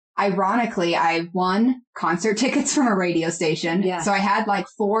 And ironically, I won concert tickets from a radio station. Yeah. So I had like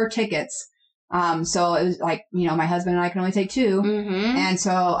 4 tickets. So it was like, my husband and I can only take 2. Mm-hmm. And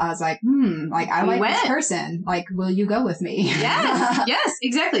so I was like, I like this person. Like, will you go with me? Yes. Yes,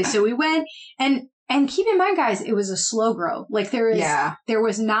 exactly. So we went, and keep in mind, guys, it was a slow grow. Like, there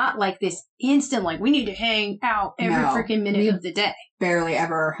was not like this instant, like, we need to hang out every freaking minute of the day. Barely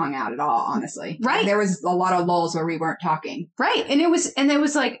ever hung out at all, honestly. Right. There was a lot of lulls where we weren't talking. Right. And there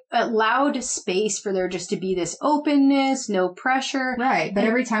was like a loud space for there just to be this openness, no pressure. Right. But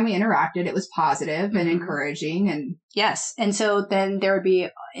every time we interacted, it was positive and encouraging. And yes. And so then there would be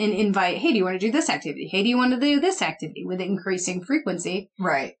an invite. Hey, do you want to do this activity? Hey, do you want to do this activity, with increasing frequency?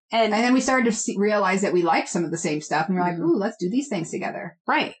 Right. And then we started to realize that we liked some of the same stuff. And we're like, ooh, let's do these things together.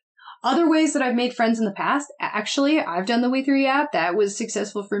 Right. Other ways that I've made friends in the past, actually, I've done the We3 app. That was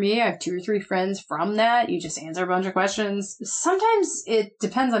successful for me. I have 2 or 3 friends from that. You just answer a bunch of questions. Sometimes it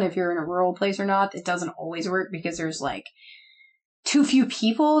depends on if you're in a rural place or not. It doesn't always work because there's like too few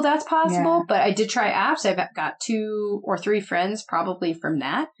people that's possible. Yeah. But I did try apps. I've got 2 or 3 friends probably from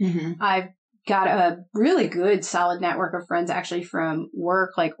that. Mm-hmm. I've got a really good, solid network of friends actually from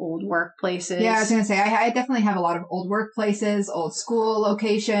work, like old workplaces. Yeah, I was going to say, I definitely have a lot of old workplaces, old school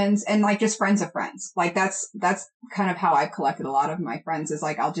locations, and like just friends of friends. Like that's kind of how I've collected a lot of my friends, is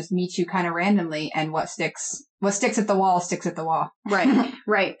like, I'll just meet you kind of randomly, and what sticks at the wall sticks at the wall. Right,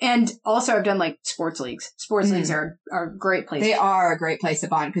 right. And also I've done like sports leagues. Sports leagues are a great place. They are a great place to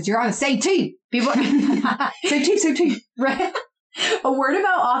bond because you're on the same team. People, same team. Right. A word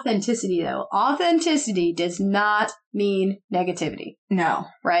about authenticity, though. Authenticity does not mean negativity. No.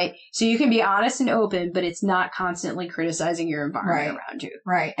 Right? So you can be honest and open, but it's not constantly criticizing your environment around you.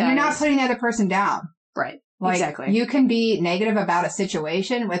 Right. And you're not putting the other person down. Right. Like, exactly. You can be negative about a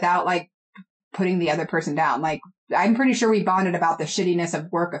situation without like putting the other person down. Like, I'm pretty sure we bonded about the shittiness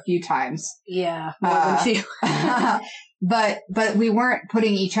of work a few times. Yeah. More than a few. But we weren't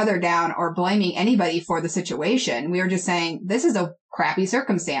putting each other down or blaming anybody for the situation. We were just saying, this is a crappy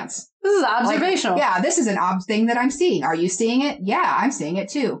circumstance. This is observational. Like, this is an thing that I'm seeing. Are you seeing it? Yeah, I'm seeing it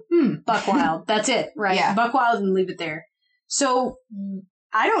too. Buck wild. That's it. Right. Yeah. Buck wild and leave it there. So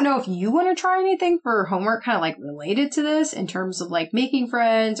I don't know if you want to try anything for homework kind of like related to this in terms of like making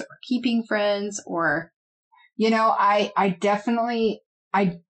friends or keeping friends or. I definitely,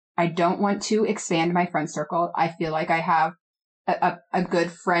 I don't want to expand my friend circle. I feel like I have a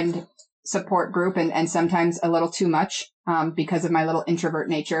good friend support group and sometimes a little too much, because of my little introvert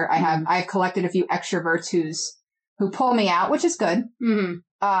nature. I've collected a few extroverts who pull me out, which is good. Mm-hmm.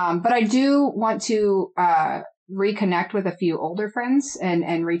 But I do want to, reconnect with a few older friends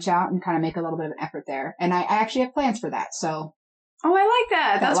and reach out and kind of make a little bit of an effort there. And I actually have plans for that. So. Oh, I like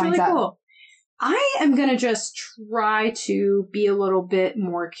that. That's really cool. I am going to just try to be a little bit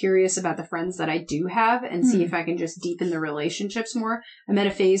more curious about the friends that I do have and see if I can just deepen the relationships more. I'm at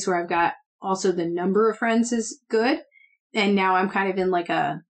a phase where I've got also the number of friends is good. And now I'm kind of in like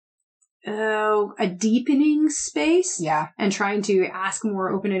a deepening space. Yeah. And trying to ask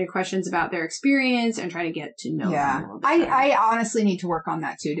more open-ended questions about their experience and try to get to know them a little bit better. I honestly need to work on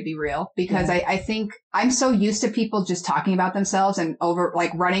that too, to be real, because I think I'm so used to people just talking about themselves and over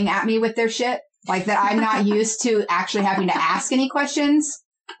like running at me with their shit. Like that I'm not used to actually having to ask any questions.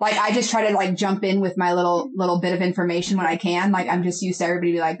 Like I just try to like jump in with my little bit of information when I can. Like I'm just used to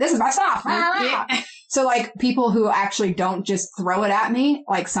everybody be like, this is my stuff. So like people who actually don't just throw it at me,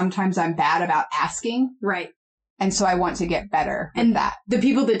 like sometimes I'm bad about asking. Right. And so I want to get better and with that. The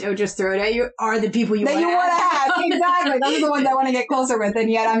people that don't just throw it at you are the people you want to ask. Exactly. Those are the ones I want to get closer with. And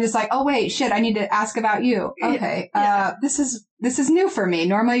yet I'm just like, oh wait, shit, I need to ask about you. Okay. Yeah. This is new for me.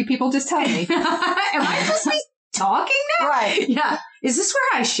 Normally people just tell me. Am I supposed to be talking now? Right. Yeah. Is this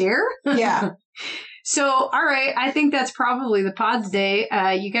where I share? Yeah. So, all right. I think that's probably the pod's day.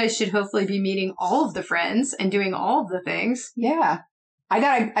 You guys should hopefully be meeting all of the friends and doing all of the things. Yeah. I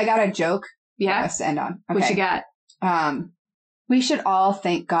got a joke. Yeah. To end on. Okay. What you got? We should all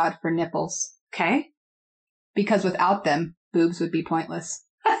thank God for nipples. Okay. Because without them, boobs would be pointless.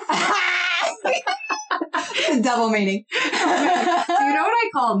 Double meaning. Do you know what I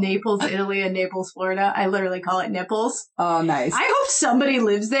call Naples, Italy and Naples, Florida? I literally call it Nipples. Oh, nice. I hope somebody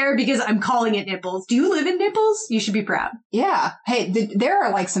lives there because I'm calling it Nipples. Do you live in Nipples? You should be proud. Yeah. Hey, there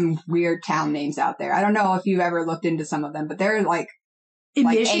are like some weird town names out there. I don't know if you've ever looked into some of them, but they're like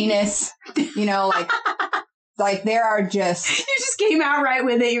anus, you know, like there are just... You just came out right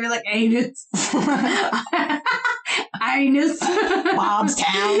with it. You were like, anus. Anus. Bob's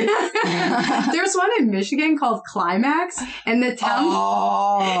Town. There's one in Michigan called Climax, and the town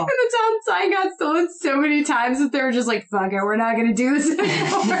and the town sign got stolen so many times that they were just like, fuck it, we're not going to do this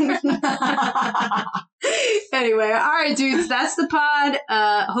anymore. Anyway, all right, dudes, that's the pod.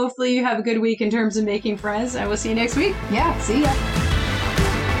 Hopefully you have a good week in terms of making friends, and we'll see you next week. Yeah, see ya.